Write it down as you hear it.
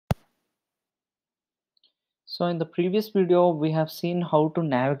So in the previous video, we have seen how to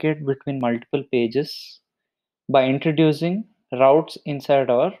navigate between multiple pages by introducing routes inside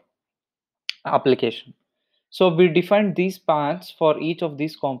our application. So we defined these paths for each of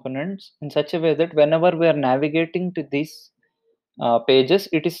these components in such a way that whenever we are navigating to these pages,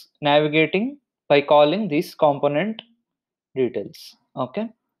 it is navigating by calling these component details. Okay.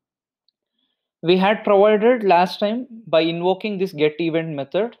 We had provided last time by invoking this get event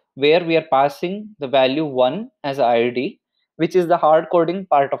method where we are passing the value 1 as a ID, which is the hard coding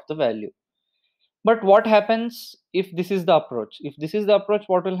part of the value. But what happens if this is the approach? If this is the approach,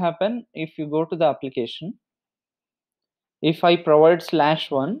 what will happen if you go to the application? If I provide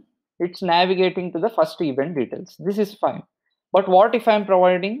 /1, it's navigating to the first event details. This is fine. But what if I'm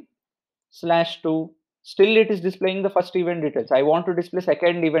providing /2? Still it is displaying the first event details. I want to display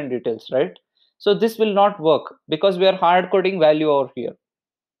second event details, right? So this will not work because we are hard coding value over here.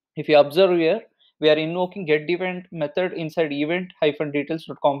 If you observe here, we are invoking get event method inside event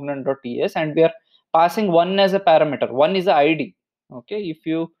 -details.component.ts, and we are passing 1 as a parameter. 1 is the ID. Okay, if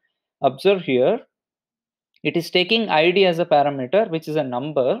you observe here, it is taking ID as a parameter, which is a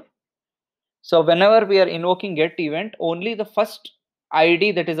number. So whenever we are invoking get event, only the first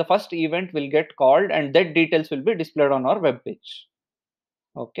ID, that is the first event, will get called, and that details will be displayed on our web page.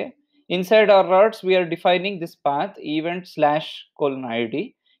 Okay. Inside our routes, we are defining this path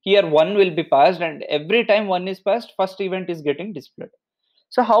event/:id. Here 1 will be passed, and every time 1 is passed, first event is getting displayed.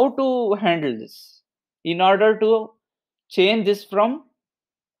 So how to handle this? In order to change this from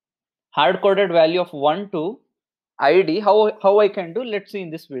hard-coded value of 1 to ID, how I can do, let's see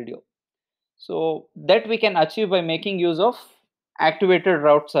in this video. So that we can achieve by making use of activated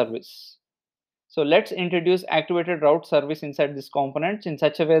route service. So let's introduce activated route service inside this component in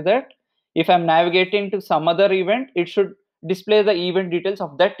such a way that if I'm navigating to some other event, it should display the event details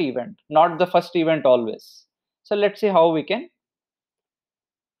of that event, not the first event always. So let's see how we can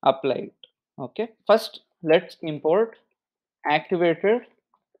apply it. Okay, first let's import activated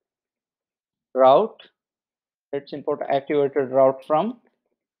route. Let's import activated route from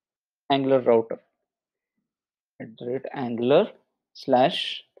Angular router @Angular/route.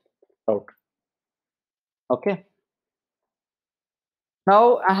 Okay.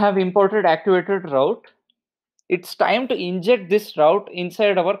 Now I have imported activated route. It's time to inject this route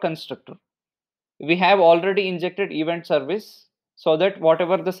inside our constructor. We have already injected event service, so that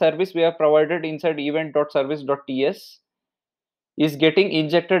whatever the service we have provided inside event.service.ts is getting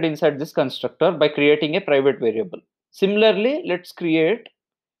injected inside this constructor by creating a private variable. Similarly, let's create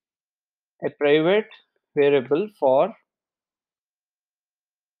a private variable for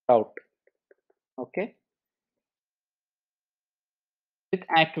route. Okay, with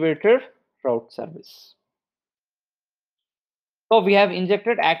activated route service. So we have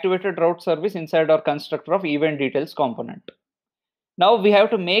injected activated route service inside our constructor of event details component. Now we have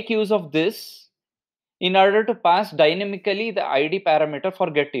to make use of this in order to pass dynamically the ID parameter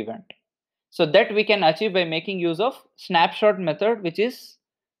for get event. So that we can achieve by making use of snapshot method, which is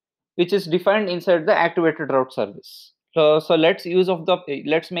defined inside the activated route service. So let's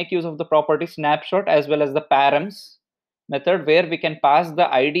make use of the property snapshot as well as the params method, where we can pass the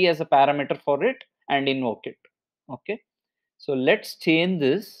ID as a parameter for it and invoke it. Okay. So let's change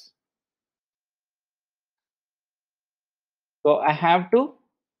this. So I have to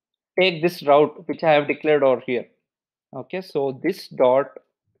take this route which I have declared over here. Okay, so this dot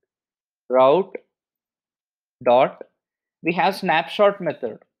route dot, we have snapshot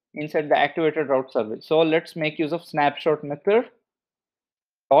method inside the activated route service. So let's make use of snapshot method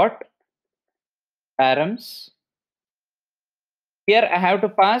dot params. Here I have to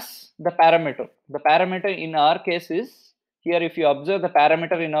pass the parameter. The parameter in our case is, here if you observe, the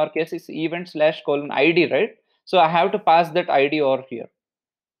parameter in our case is event/:id, right? So I have to pass that ID over here.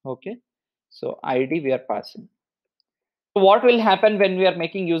 Okay, so ID we are passing. So what will happen when we are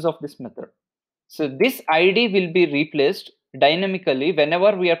making use of this method? So this ID will be replaced dynamically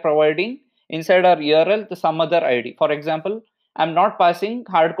whenever we are providing inside our URL to some other ID. For example, I'm not passing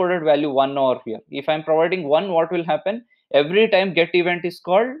hard-coded value 1 over here. If I'm providing 1, what will happen? Every time get event is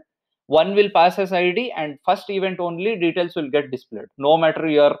called, 1 will pass as ID, and first event only details will get displayed. No matter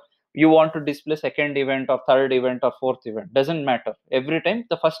you want to display second event or third event or fourth event, doesn't matter. Every time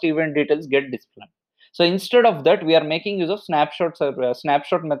the first event details get displayed. So instead of that, we are making use of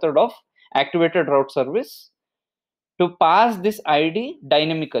snapshot method of activated route service to pass this ID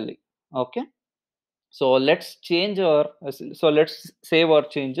dynamically. Okay, so let's change let's save our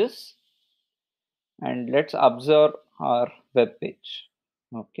changes and let's observe our web page.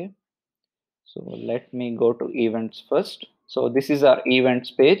 Okay, so let me go to events first. So this is our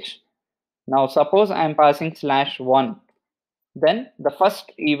events page Now suppose I am passing /1, then the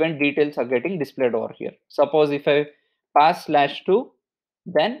first event details are getting displayed over here. Suppose if I pass /2,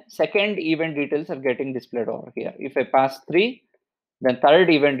 then second event details are getting displayed over here. If I pass 3, then third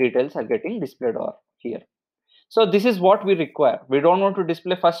event details are getting displayed over here. So this is what we require. We don't want to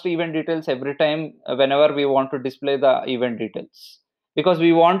display first event details every time whenever we want to display the event details, because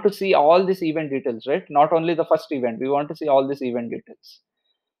we want to see all these event details, right? Not only the first event, we want to see all these event details.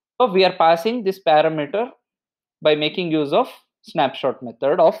 So we are passing this parameter by making use of snapshot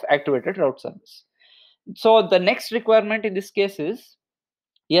method of activated route service. So the next requirement in this case is,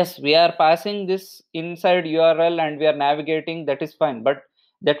 yes, we are passing this inside URL and we are navigating, that is fine, but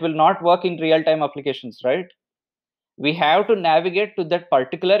that will not work in real-time applications, right? We have to navigate to that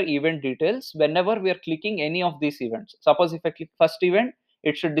particular event details whenever we are clicking any of these events. Suppose if I click first event,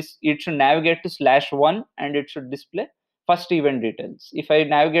 it should navigate to /1 and it should display first event details. If I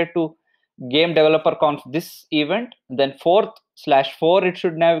navigate to game developer conf this event, then /4 it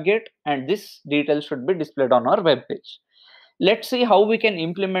should navigate and this detail should be displayed on our web page. Let's see how we can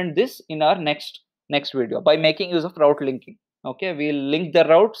implement this in our next video by making use of route linking. Okay, we'll link the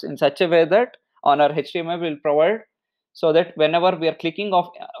routes in such a way that on our HTML will provide, so that whenever we are clicking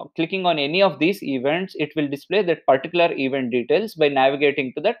on any of these events, it will display that particular event details by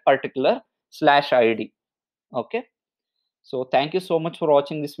navigating to that particular /id. Okay, so thank you so much for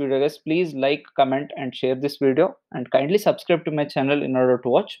watching this video, guys. Please like, comment and share this video, and kindly subscribe to my channel in order to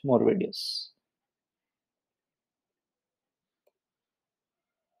watch more videos.